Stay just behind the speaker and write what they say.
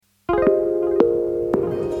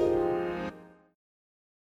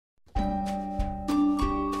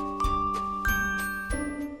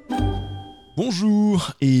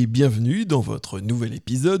Bonjour et bienvenue dans votre nouvel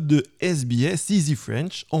épisode de SBS Easy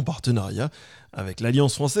French en partenariat avec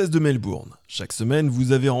l'Alliance française de Melbourne. Chaque semaine,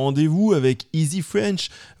 vous avez rendez-vous avec Easy French,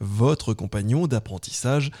 votre compagnon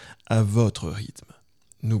d'apprentissage à votre rythme.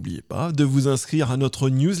 N'oubliez pas de vous inscrire à notre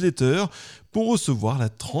newsletter pour recevoir la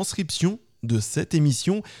transcription de cette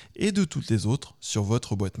émission et de toutes les autres sur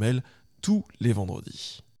votre boîte mail tous les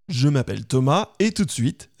vendredis. Je m'appelle Thomas et tout de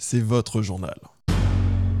suite, c'est votre journal.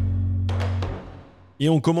 Et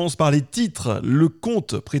on commence par les titres. Le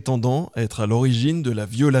compte prétendant être à l'origine de la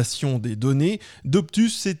violation des données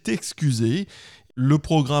d'Optus s'est excusé. Le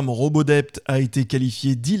programme Robodebt a été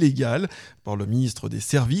qualifié d'illégal par le ministre des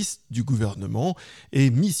Services du gouvernement et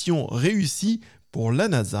mission réussie pour la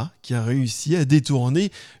NASA qui a réussi à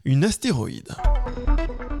détourner une astéroïde.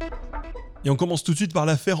 Et on commence tout de suite par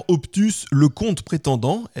l'affaire Optus. Le compte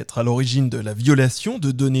prétendant être à l'origine de la violation de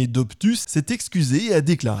données d'Optus s'est excusé et a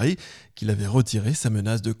déclaré qu'il avait retiré sa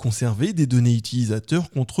menace de conserver des données utilisateurs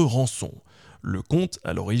contre rançon. Le compte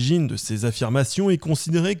à l'origine de ces affirmations est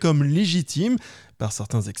considéré comme légitime par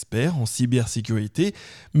certains experts en cybersécurité,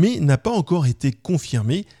 mais n'a pas encore été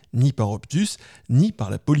confirmé ni par Optus ni par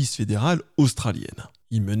la police fédérale australienne.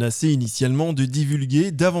 Il menaçait initialement de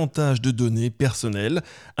divulguer davantage de données personnelles,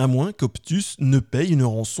 à moins qu'Optus ne paye une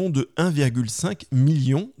rançon de 1,5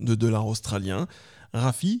 million de dollars australiens.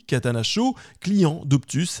 Rafi Catanachot, client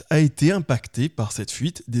d'Optus, a été impacté par cette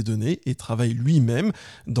fuite des données et travaille lui-même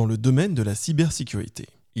dans le domaine de la cybersécurité.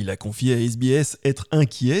 Il a confié à SBS être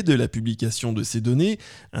inquiet de la publication de ces données,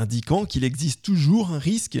 indiquant qu'il existe toujours un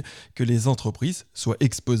risque que les entreprises soient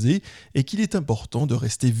exposées et qu'il est important de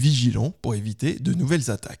rester vigilant pour éviter de nouvelles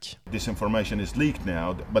attaques. This information is leaked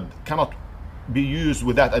now, but cannot be used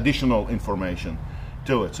without additional information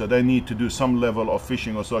to it. So they need to do some level of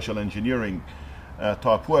phishing or social engineering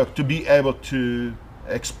type work to be able to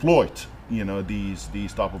exploit,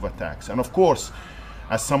 these type of attacks. And of course,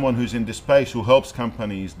 as someone who's in this space who helps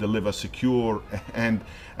companies deliver secure and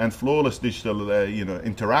flawless digital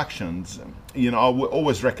interactions, I would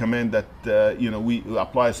always recommend that we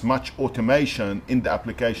apply as much automation in the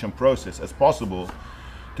application process as possible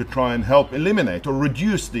to try and help eliminate or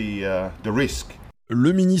reduce the risk.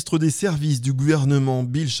 Le ministre des Services du gouvernement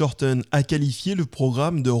Bill Shorten a qualifié le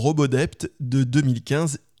programme de Robodebt de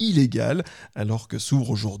 2015 illégal, alors que s'ouvre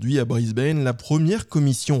aujourd'hui à Brisbane la première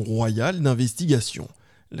commission royale d'investigation.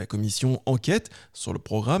 La commission enquête sur le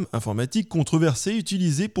programme informatique controversé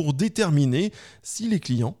utilisé pour déterminer si les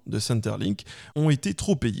clients de Centrelink ont été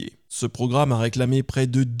trop payés. Ce programme a réclamé près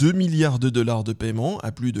de 2 milliards de dollars de paiement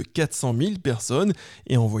à plus de 400 000 personnes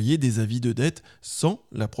et envoyé des avis de dette sans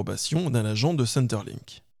l'approbation d'un agent de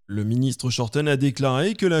Centrelink. Le ministre Shorten a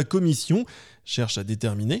déclaré que la commission cherche à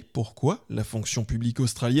déterminer pourquoi la fonction publique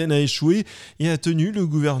australienne a échoué et a tenu le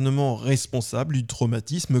gouvernement responsable du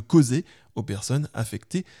traumatisme causé aux personnes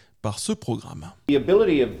affectées par ce programme. The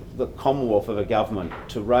ability of the Commonwealth of a government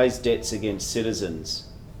to raise debts against citizens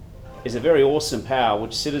is a very awesome power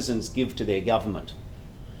which citizens give to their government.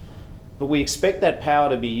 But we expect that power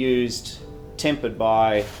to be used tempered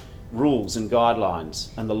by rules and guidelines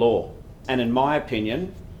and the law. And in my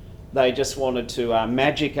opinion, they just wanted to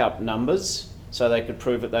magic up numbers so they could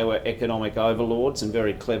prove that they were economic overlords and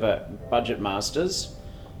very clever budget masters.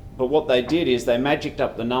 But what they did is they magicked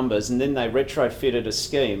up the numbers and then they retrofitted a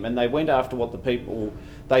scheme and they went after what the people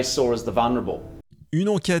they saw as the vulnerable. Une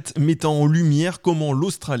enquête mettant en lumière comment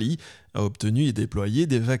l'Australie a obtenu et déployé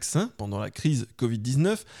des vaccins pendant la crise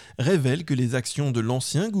Covid-19 révèle que les actions de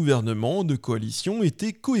l'ancien gouvernement de coalition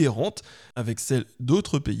étaient cohérentes avec celles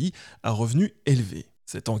d'autres pays à revenus élevés.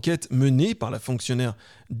 Cette enquête menée par la fonctionnaire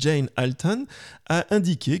Jane Alton a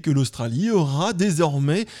indiqué que l'Australie aura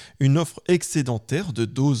désormais une offre excédentaire de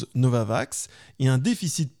doses Novavax et un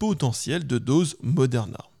déficit potentiel de doses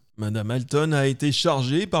Moderna. Madame Alton a été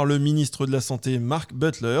chargée par le ministre de la Santé Mark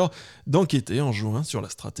Butler d'enquêter en juin sur la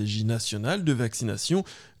stratégie nationale de vaccination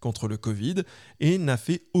contre le Covid et n'a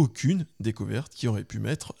fait aucune découverte qui aurait pu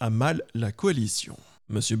mettre à mal la coalition.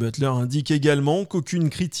 Monsieur Butler indique également qu'aucune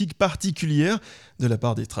critique particulière de la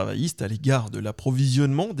part des travaillistes à l'égard de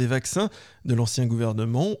l'approvisionnement des vaccins de l'ancien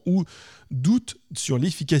gouvernement ou doute sur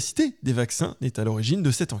l'efficacité des vaccins n'est à l'origine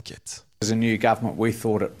de cette enquête. As a new government, we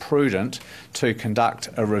thought it prudent to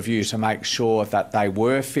conduct a review to make sure that they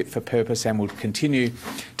were fit for purpose and would continue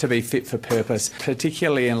to be fit for purpose,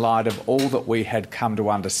 particularly in light of all that we had come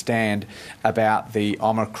to understand about the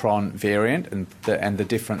Omicron variant and the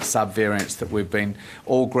different subvariants that we've been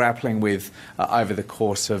all grappling with over the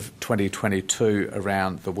course of 2022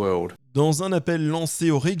 around the world. Dans un appel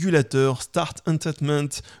lancé au régulateur, Start Entertainment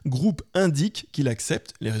Group indique qu'il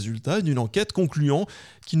accepte les résultats d'une enquête concluant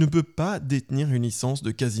qu'il ne peut pas détenir une licence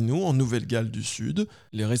de casino en Nouvelle-Galles du Sud.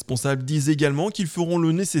 Les responsables disent également qu'ils feront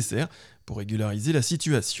le nécessaire pour régulariser la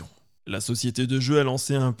situation. La société de jeu a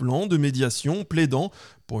lancé un plan de médiation plaidant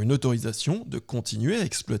pour une autorisation de continuer à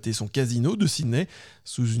exploiter son casino de Sydney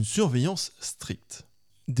sous une surveillance stricte.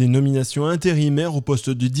 Des nominations intérimaires au poste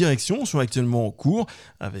de direction sont actuellement en cours,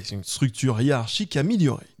 avec une structure hiérarchique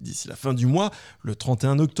améliorée. D'ici la fin du mois, le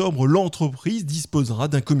 31 octobre, l'entreprise disposera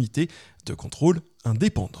d'un comité de contrôle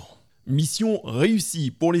indépendant. Mission réussie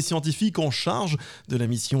pour les scientifiques en charge de la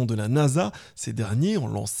mission de la NASA. Ces derniers ont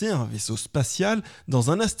lancé un vaisseau spatial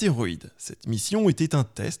dans un astéroïde. Cette mission était un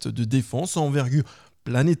test de défense à envergure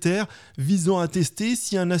planétaire visant à tester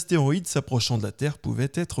si un astéroïde s'approchant de la Terre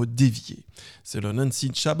pouvait être dévié. Selon Nancy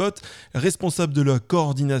Chabot, responsable de la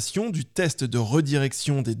coordination du test de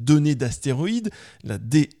redirection des données d'astéroïdes, la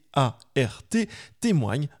DART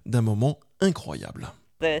témoigne d'un moment incroyable.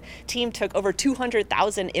 The team took over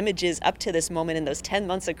 200,000 images up to this moment in those 10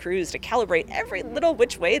 months of cruise to calibrate every little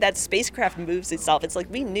which way that spacecraft moves itself. It's like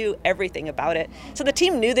we knew everything about it. So the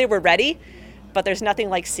team knew they were ready, but there's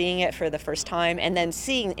nothing like seeing it for the first time and then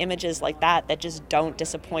seeing images like that just don't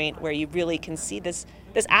disappoint, where you really can see this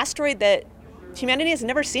asteroid that humanity has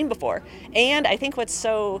never seen before. And I think what's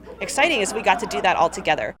so exciting is we got to do that all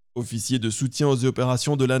together. Officier de soutien aux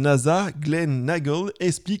opérations de la NASA, Glenn Nagel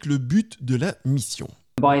explique le but de la mission.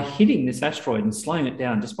 By hitting this asteroid and slowing it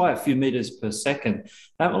down just by a few meters per second,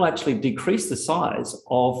 that will actually decrease the size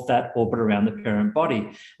of that orbit around the parent body.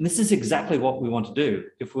 And this is exactly what we want to do.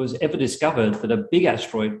 If it was ever discovered that a big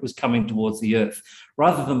asteroid was coming towards the Earth,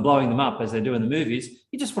 rather than blowing them up as they do in the movies,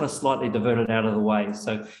 you just want to slightly divert it out of the way.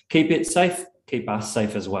 So keep it safe, keep us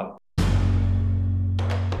safe as well.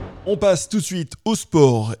 On passe tout de suite au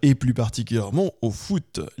sport et plus particulièrement au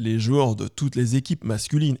foot. Les joueurs de toutes les équipes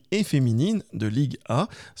masculines et féminines de Ligue A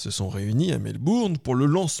se sont réunis à Melbourne pour le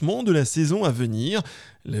lancement de la saison à venir.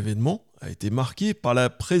 L'événement a été marqué par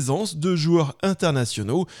la présence de joueurs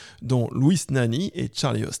internationaux dont Luis Nani et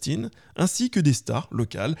Charlie Austin, ainsi que des stars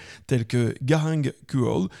locales telles que Garang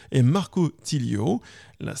Kuol et Marco Tilio.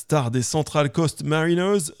 La star des Central Coast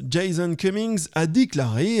Mariners, Jason Cummings, a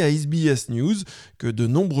déclaré à SBS News que de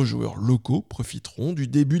nombreux joueurs locaux profiteront du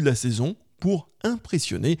début de la saison pour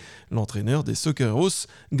impressionner l'entraîneur des Socceros,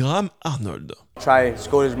 Graham Arnold. Try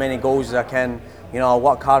score as many goals as I can,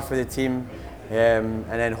 work hard for the team. And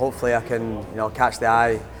then hopefully I can, catch the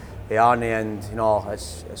eye of Arnie, and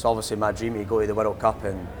it's obviously my dream to go to the World Cup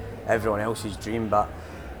and everyone else's dream, but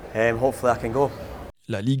hopefully I can go.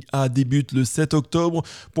 La Ligue A débute le 7 octobre.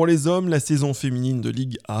 Pour les hommes, la saison féminine de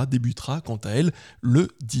Ligue A débutera quant à elle le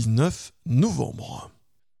 19 novembre.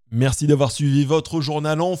 Merci d'avoir suivi votre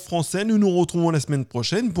journal en français. Nous nous retrouvons la semaine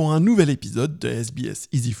prochaine pour un nouvel épisode de SBS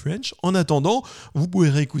Easy French. En attendant, vous pouvez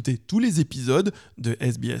réécouter tous les épisodes de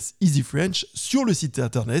SBS Easy French sur le site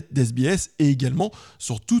internet d'SBS et également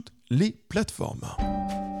sur toutes les plateformes.